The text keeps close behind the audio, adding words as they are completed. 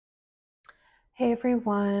Hey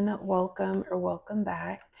everyone, welcome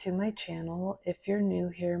back to my channel. If you're new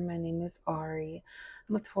here, my name is Ari.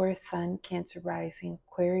 I'm a Taurus Sun, Cancer Rising,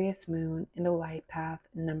 Aquarius Moon, in the light path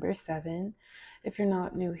number 7. If you're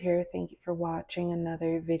not new here, thank you for watching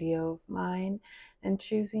another video of mine and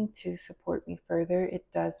choosing to support me further. It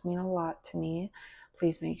does mean a lot to me.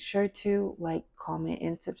 Please make sure to like, comment,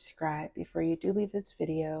 and subscribe before you do leave this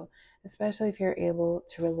video, especially if you're able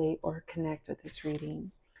to relate or connect with this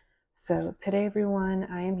reading. So today, everyone,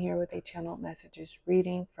 I am here with a channeled messages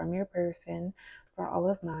reading from your person for all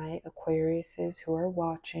of my Aquariuses who are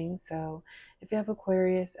watching. So if you have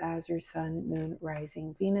Aquarius as your sun, moon,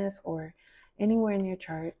 rising, Venus, or anywhere in your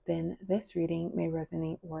chart, then this reading may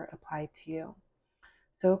resonate or apply to you.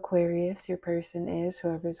 So Aquarius, your person is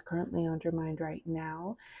whoever is currently on your mind right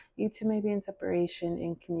now. You two may be in separation,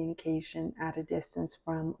 in communication, at a distance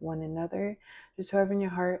from one another. Just whoever in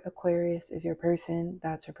your heart, Aquarius is your person,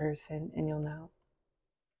 that's your person, and you'll know.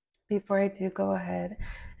 Before I do go ahead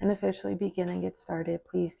and officially begin and get started,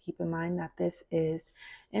 please keep in mind that this is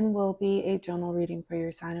and will be a general reading for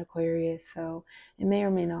your sign Aquarius, so it may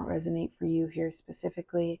or may not resonate for you here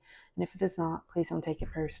specifically, and if it does not, please don't take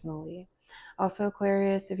it personally. Also,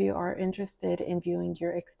 Aquarius, if you are interested in viewing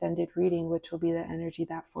your extended reading, which will be the energy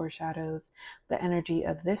that foreshadows the energy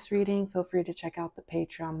of this reading, feel free to check out the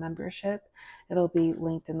Patreon membership. It'll be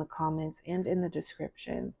linked in the comments and in the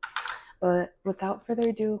description. But without further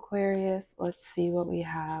ado, Aquarius, let's see what we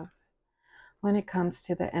have when it comes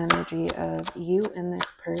to the energy of you and this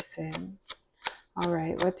person. All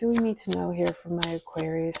right, what do we need to know here from my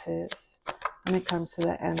Aquariuses when it comes to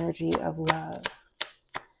the energy of love?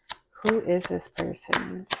 Who is this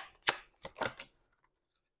person?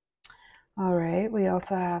 All right, we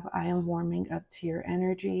also have I am warming up to your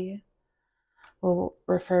energy. We'll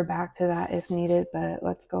refer back to that if needed, but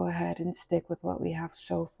let's go ahead and stick with what we have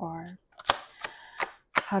so far.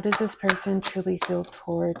 How does this person truly feel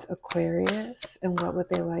towards Aquarius, and what would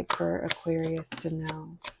they like for Aquarius to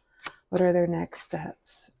know? What are their next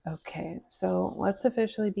steps? Okay, so let's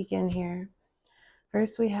officially begin here.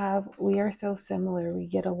 First we have, we are so similar, we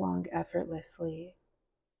get along effortlessly.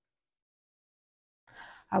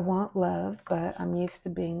 I want love, but I'm used to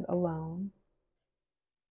being alone.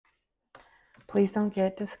 Please don't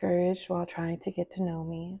get discouraged while trying to get to know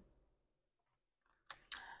me.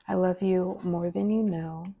 I love you more than you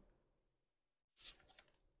know.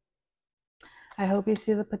 I hope you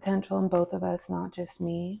see the potential in both of us, not just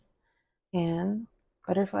me. And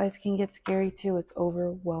butterflies can get scary too. It's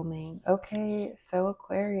overwhelming. Okay, so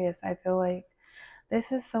Aquarius, I feel like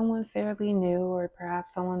this is someone fairly new, or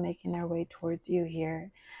perhaps someone making their way towards you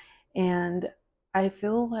here. And I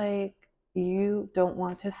feel like you don't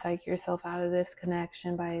want to psych yourself out of this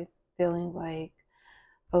connection by feeling like,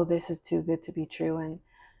 oh, this is too good to be true. And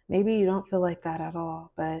maybe you don't feel like that at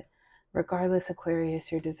all, but regardless,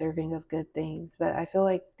 Aquarius, you're deserving of good things. But I feel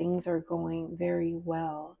like things are going very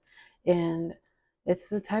well. And it's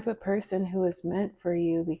the type of person who is meant for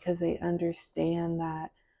you because they understand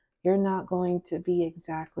that you're not going to be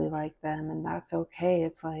exactly like them, and that's okay.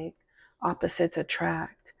 It's like opposites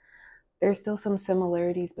attract. There's still some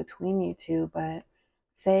similarities between you two, but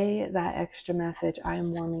say that extra message, I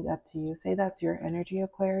am warming up to you. Say that's your energy,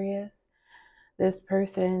 Aquarius. This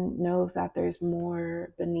person knows that there's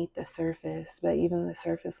more beneath the surface, but even the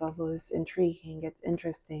surface level is intriguing. It's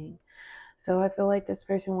interesting. So I feel like this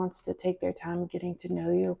person wants to take their time getting to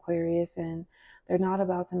know you, Aquarius, and they're not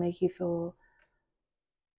about to make you feel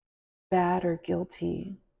bad or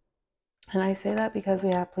guilty. And I say that because we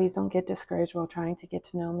have, please don't get discouraged while trying to get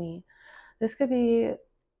to know me. This could be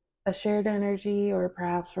a shared energy or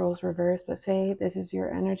perhaps roles reversed, but say this is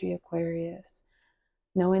your energy, Aquarius.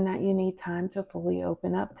 Knowing that you need time to fully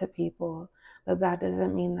open up to people, but that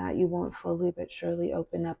doesn't mean that you won't slowly but surely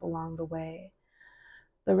open up along the way.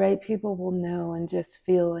 The right people will know and just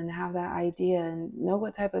feel and have that idea and know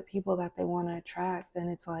what type of people that they want to attract.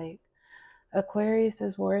 And it's like, Aquarius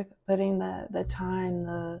is worth putting the time,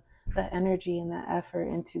 the energy and the effort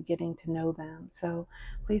into getting to know them. So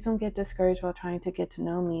please don't get discouraged while trying to get to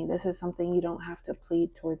know me. This is something you don't have to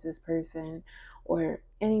plead towards this person or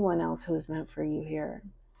anyone else who is meant for you here.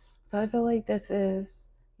 So I feel like this is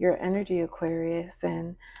your energy, Aquarius,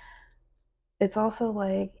 and it's also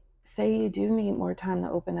like, say you do need more time to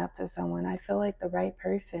open up to someone. I feel like the right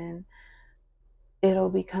person, it'll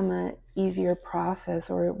become an easier process,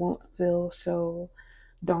 or it won't feel so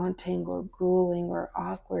daunting or grueling or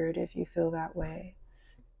awkward if you feel that way.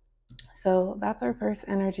 So that's our first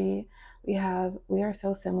energy. We are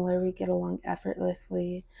so similar, we get along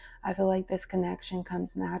effortlessly. I feel like this connection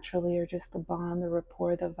comes naturally, or just the bond, the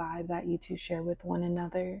rapport, the vibe that you two share with one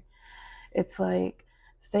another. It's like,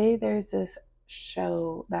 say there's this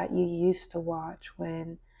show that you used to watch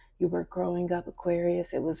when you were growing up,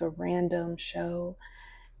 Aquarius. It was a random show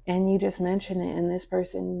and you just mention it, and this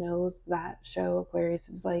person knows that show, Aquarius.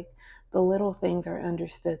 Is like the little things are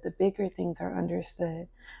understood, the bigger things are understood.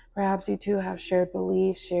 Perhaps you two have shared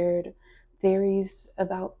beliefs, shared theories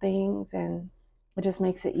about things, and it just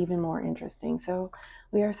makes it even more interesting. So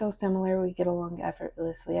we are so similar, we get along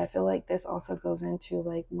effortlessly. I feel like this also goes into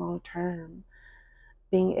like long term,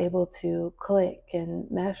 being able to click and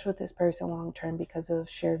mesh with this person long term because of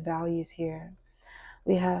shared values here.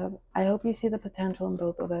 We have, I hope you see the potential in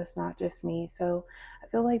both of us, not just me. So I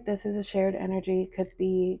feel like this is a shared energy. It could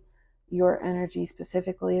be your energy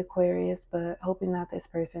specifically, Aquarius, but hoping that this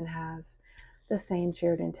person has the same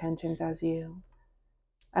shared intentions as you.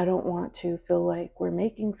 I don't want to feel like we're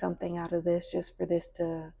making something out of this just for this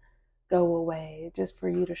to go away, just for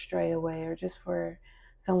you to stray away, or just for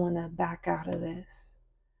someone to back out of this.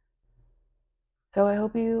 So I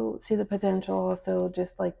hope you see the potential also,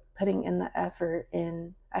 just like putting in the effort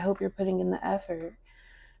in. I hope you're putting in the effort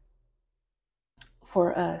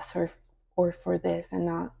for us, or for this,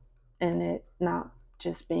 and it not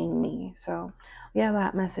just being me. So we have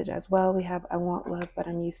that message as well. We have, I want love, but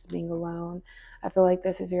I'm used to being alone. I feel like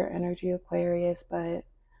this is your energy, Aquarius, but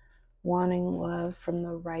wanting love from the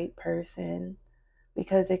right person,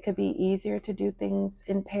 because it could be easier to do things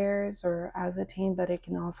in pairs or as a team, but it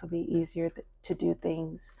can also be easier to do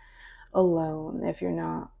things alone if you're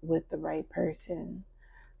not with the right person.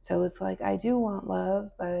 So it's like, I do want love,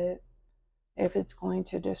 but if it's going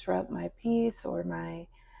to disrupt my peace, or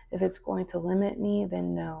if it's going to limit me,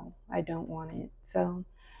 then no, I don't want it. So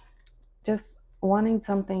just wanting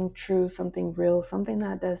something true, something real, something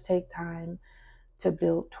that does take time to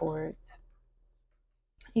build towards.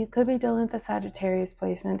 You could be dealing with a Sagittarius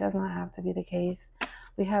placement, does not have to be the case.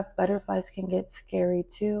 We have butterflies can get scary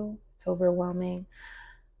too. It's overwhelming.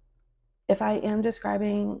 If I am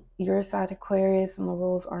describing your side, Aquarius, and the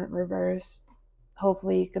roles aren't reversed,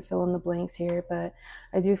 hopefully you could fill in the blanks here, but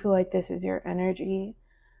I do feel like this is your energy.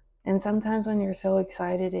 And sometimes when you're so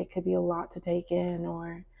excited, it could be a lot to take in,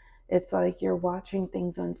 or it's like you're watching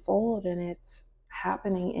things unfold and it's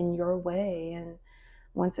happening in your way. And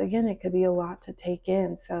once again, it could be a lot to take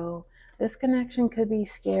in. So this connection could be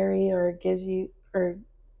scary, or it gives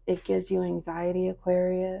you anxiety,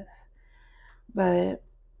 Aquarius. But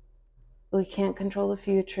we can't control the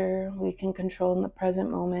future. We can control in the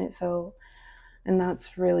present moment. So, and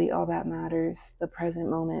that's really all that matters, the present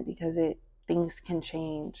moment, because things can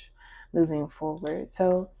change moving forward.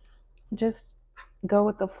 So just go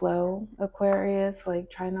with the flow, Aquarius. Like,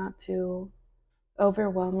 try not to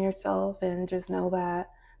overwhelm yourself, and just know that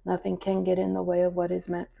nothing can get in the way of what is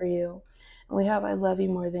meant for you. And we have, I love you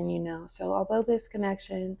more than you know. So although this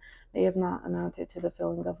connection may have not amounted to the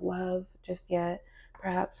feeling of love just yet,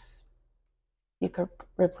 perhaps you could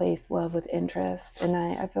replace love with interest. And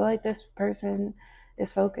I feel like this person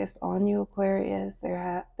is focused on you, Aquarius.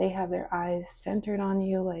 They have their eyes centered on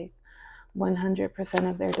you, like 100%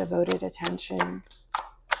 of their devoted attention.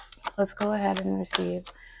 Let's go ahead and receive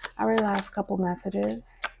our last couple messages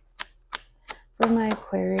for my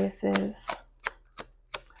Aquariuses.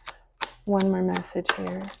 One more message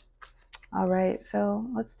here. All right, so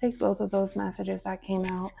let's take both of those messages that came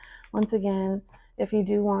out. Once again, if you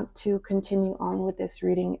do want to continue on with this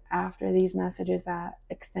reading after these messages, that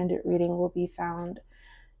extended reading will be found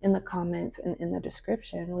in the comments and in the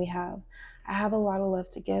description. I have a lot of love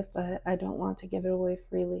to give, but I don't want to give it away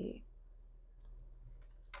freely.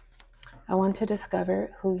 I want to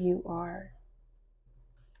discover who you are.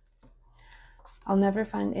 I'll never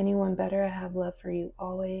find anyone better. I have love for you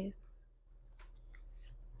always.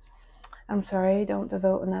 I'm sorry I don't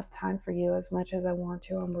devote enough time for you as much as I want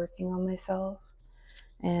to. I'm working on myself.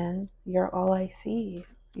 And you're all I see.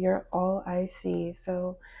 You're all I see.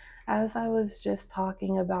 So as I was just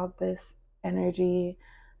talking about this energy,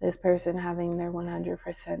 this person having their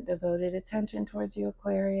 100% devoted attention towards you,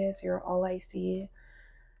 Aquarius, you're all I see.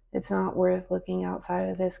 It's not worth looking outside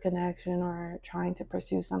of this connection or trying to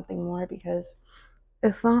pursue something more, because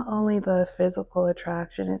it's not only the physical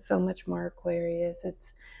attraction, it's so much more, Aquarius.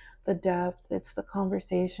 It's the depth, it's the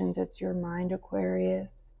conversations, it's your mind,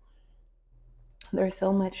 Aquarius. There's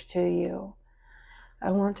so much to you.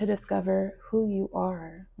 I want to discover who you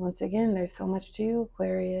are. Once again, there's so much to you,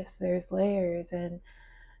 Aquarius. There's layers, and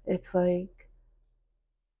it's like,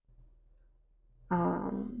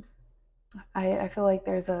 I feel like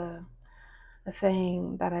there's a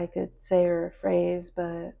saying that I could say, or a phrase,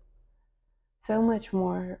 but so much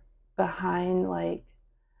more behind, like,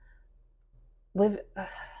 live.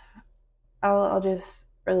 I'll just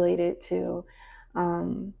related to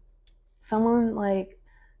someone like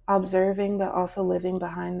observing but also living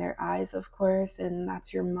behind their eyes, of course, and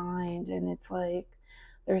that's your mind. And it's like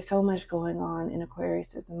there's so much going on in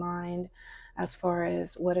Aquarius's mind as far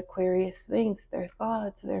as what Aquarius thinks, their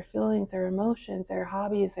thoughts, their feelings, their emotions, their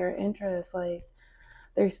hobbies, their interests. Like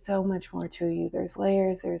there's so much more to you. There's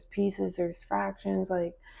layers, there's pieces, there's fractions,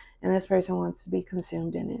 like, and this person wants to be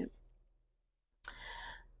consumed in it.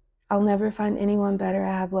 I'll never find anyone better.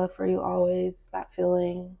 I have love for you always. That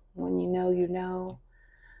feeling when you know,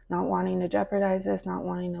 not wanting to jeopardize this, not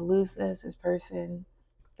wanting to lose this person,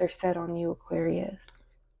 they're set on you, Aquarius.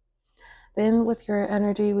 Then with your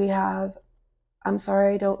energy, we have, I'm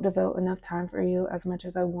sorry I don't devote enough time for you as much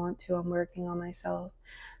as I want to. I'm working on myself.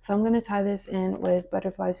 So I'm going to tie this in with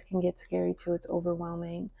butterflies can get scary too. It's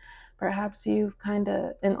overwhelming. Perhaps you've kind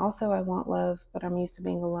of, and also I want love, but I'm used to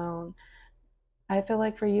being alone. I feel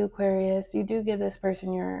like for you, Aquarius, you do give this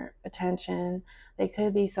person your attention. They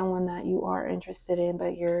could be someone that you are interested in,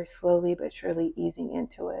 but you're slowly but surely easing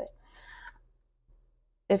into it.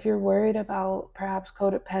 If you're worried about perhaps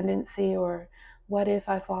codependency or what if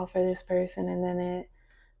I fall for this person and then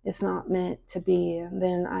it's not meant to be,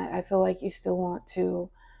 then I feel like you still want to,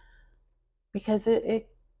 because it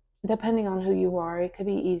depending on who you are, it could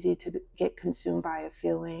be easy to get consumed by a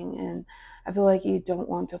feeling. And I feel like you don't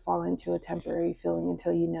want to fall into a temporary feeling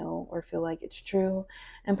until you know or feel like it's true.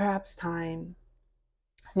 And perhaps time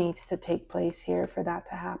needs to take place here for that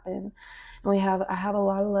to happen. And I have a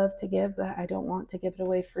lot of love to give, but I don't want to give it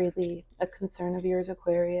away freely. A concern of yours,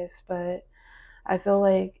 Aquarius. But I feel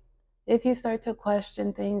like if you start to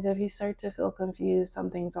question things, if you start to feel confused,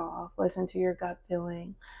 something's off. Listen to your gut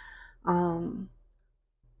feeling.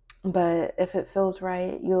 But if it feels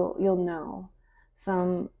right, you'll know.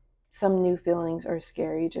 Some new feelings are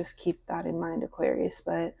scary. Just keep that in mind, Aquarius.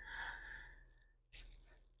 But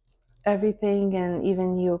everything, and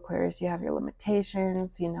even you, Aquarius, you have your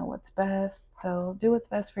limitations. You know what's best. So do what's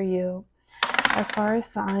best for you. As far as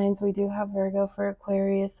signs, we do have Virgo for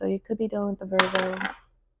Aquarius. So you could be dealing with the Virgo,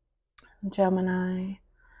 Gemini.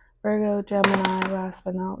 Virgo, Gemini, last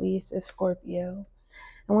but not least, is Scorpio.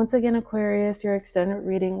 And once again, Aquarius, your extended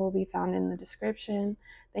reading will be found in the description.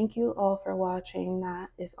 Thank you all for watching. That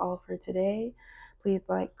is all for today. Please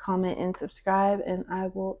like, comment, and subscribe, and I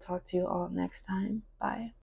will talk to you all next time. Bye.